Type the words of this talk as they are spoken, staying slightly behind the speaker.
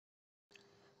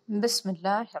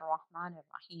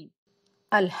Bismillahirrahmanirrahim.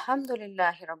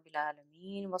 Alhamdulillahi Rabbil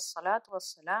Alameen. Wassalatu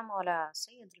wassalamu ala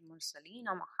Sayyidil Mursaleen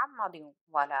Muhammadin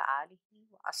wa ala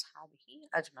alihi wa ashabihi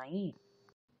ajma'een.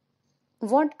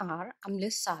 What are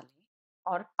Amal-e-Saleh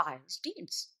or pious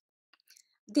deeds?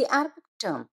 The Arabic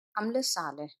term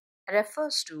Amal-e-Saleh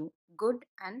refers to good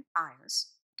and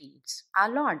pious deeds. Our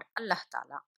Lord Allah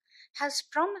Ta'ala has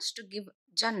promised to give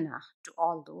Jannah to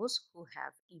all those who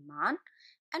have Iman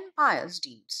and pious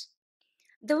deeds.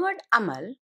 The word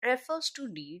amal refers to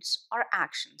deeds or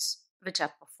actions which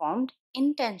are performed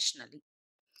intentionally.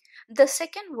 The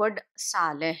second word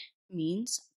saleh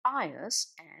means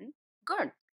pious and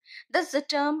good. Thus, the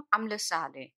term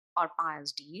amal-e-saleh or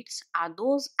pious deeds are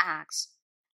those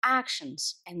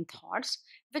actions, and thoughts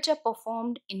which are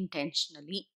performed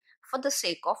intentionally for the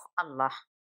sake of Allah.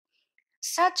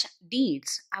 Such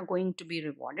deeds are going to be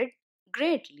rewarded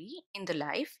greatly in the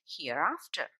life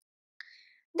hereafter.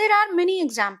 There are many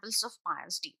examples of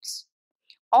pious deeds.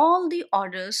 All the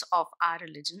orders of our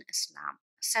religion, Islam,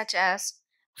 such as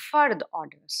fard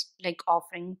orders like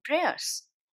offering prayers,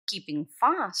 keeping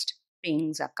fast,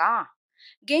 paying zakah,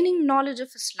 gaining knowledge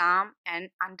of Islam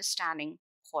and understanding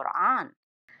Quran,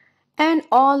 and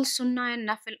all sunnah and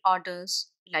nafil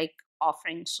orders like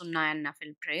offering sunnah and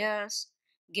nafil prayers,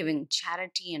 giving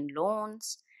charity and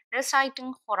loans,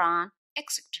 reciting Quran,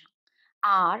 etc.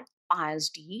 are pious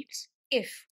deeds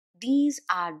if these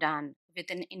are done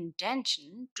with an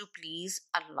intention to please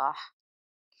Allah.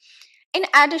 In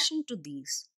addition to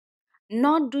these,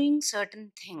 not doing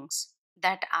certain things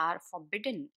that are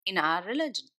forbidden in our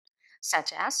religion,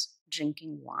 such as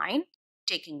drinking wine,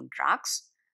 taking drugs,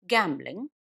 gambling,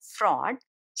 fraud,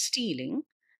 stealing,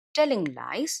 telling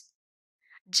lies,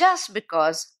 just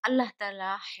because Allah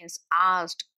Ta'ala has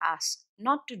asked us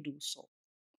not to do so,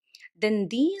 then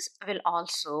these will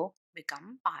also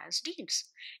become pious deeds.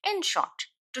 In short,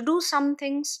 to do some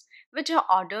things which are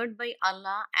ordered by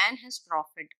Allah and His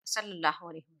Prophet Sallallahu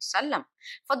Alaihi Wasallam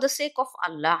for the sake of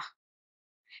Allah,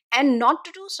 and not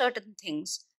to do certain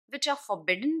things which are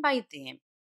forbidden by them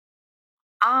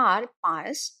are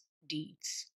pious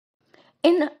deeds.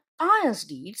 In pious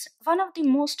deeds, one of the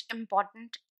most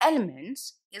important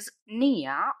elements is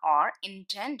niyyah or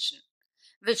intention,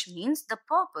 which means the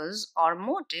purpose or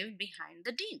motive behind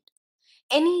the deed.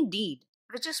 Any deed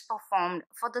which is performed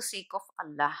for the sake of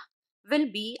Allah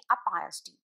will be a pious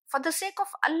deed. For the sake of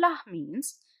Allah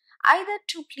means either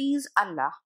to please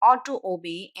Allah or to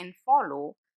obey and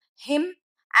follow Him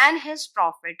and His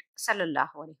Prophet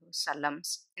Sallallahu Alaihi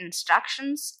Wasallam's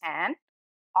instructions and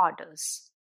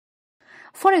orders.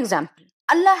 For example,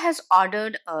 Allah has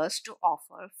ordered us to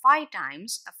offer 5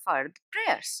 times fard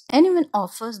prayers. Anyone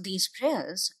offers these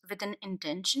prayers with an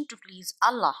intention to please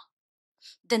Allah,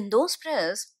 then those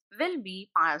prayers will be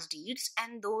pious deeds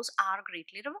and those are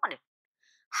greatly rewarded.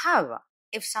 However,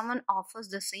 if someone offers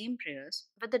the same prayers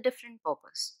with a different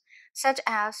purpose, such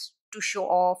as to show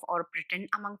off or pretend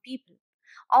among people,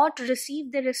 or to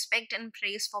receive their respect and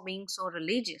praise for being so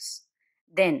religious,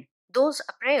 then those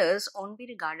prayers won't be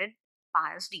regarded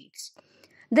pious deeds.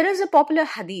 There is a popular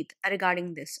hadith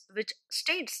regarding this which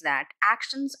states that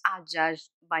actions are judged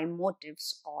by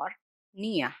motives or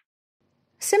niyyah.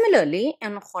 Similarly,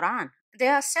 in Quran,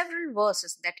 there are several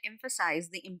verses that emphasize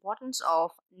the importance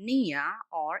of niyyah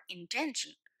or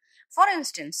intention. For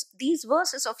instance, these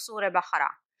verses of Surah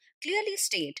Baqarah clearly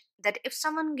state that if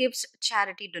someone gives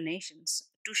charity donations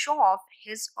to show off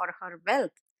his or her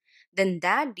wealth, then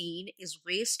that deed is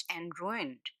waste and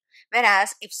ruined.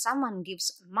 Whereas if someone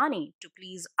gives money to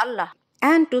please Allah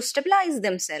and to stabilize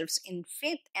themselves in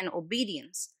faith and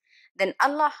obedience, then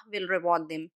Allah will reward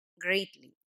them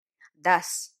greatly.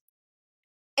 Thus,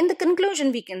 in the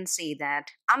conclusion, we can say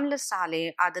that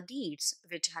Amal-e-Saleh are the deeds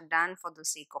which are done for the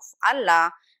sake of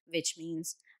Allah, which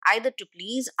means either to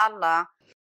please Allah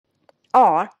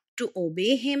or to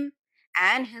obey Him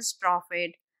and His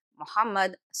Prophet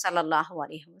Muhammad Sallallahu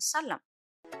Alaihi Wasallam.